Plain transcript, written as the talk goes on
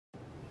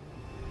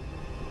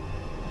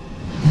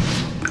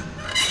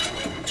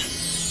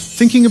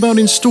Thinking about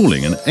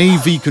installing an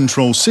AV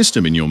control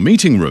system in your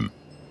meeting room?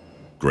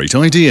 Great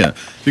idea,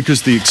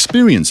 because the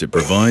experience it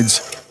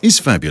provides is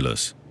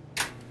fabulous.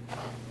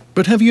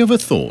 But have you ever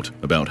thought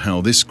about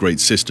how this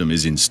great system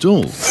is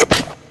installed?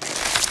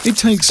 It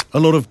takes a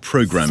lot of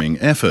programming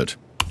effort,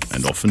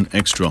 and often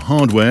extra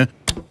hardware,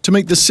 to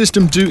make the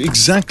system do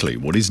exactly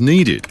what is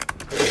needed.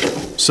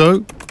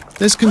 So,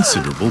 there's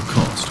considerable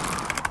cost.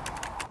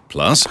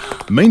 Plus,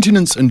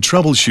 maintenance and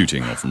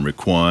troubleshooting often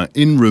require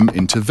in-room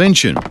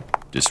intervention,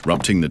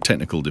 disrupting the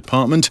technical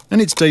department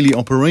and its daily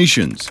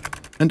operations,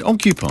 and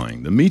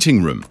occupying the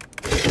meeting room,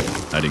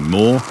 adding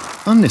more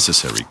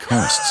unnecessary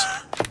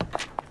costs.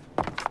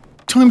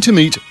 Time to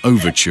meet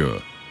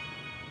Overture.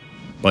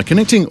 By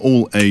connecting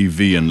all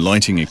AV and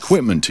lighting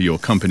equipment to your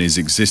company's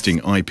existing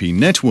IP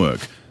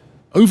network,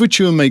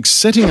 Overture makes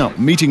setting up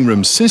meeting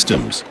room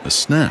systems a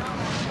snap.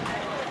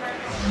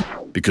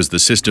 Because the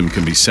system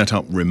can be set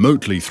up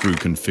remotely through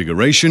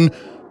configuration,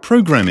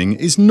 programming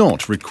is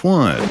not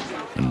required,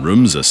 and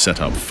rooms are set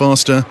up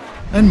faster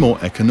and more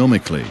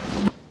economically.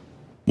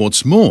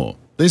 What's more,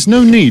 there's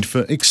no need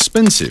for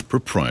expensive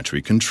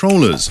proprietary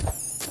controllers.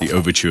 The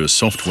Overture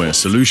software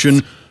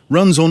solution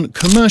runs on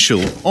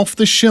commercial,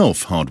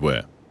 off-the-shelf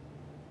hardware.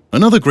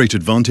 Another great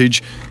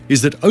advantage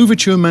is that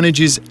Overture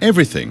manages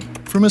everything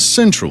from a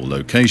central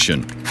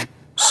location,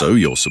 so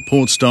your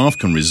support staff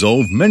can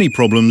resolve many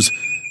problems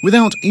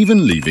without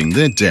even leaving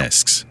their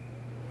desks.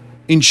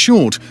 In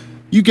short,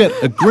 you get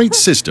a great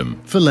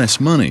system for less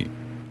money,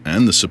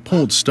 and the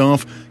support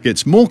staff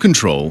gets more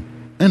control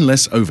and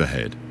less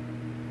overhead,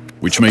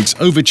 which makes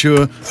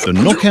Overture the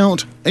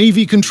knockout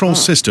AV control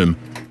system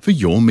for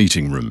your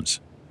meeting rooms.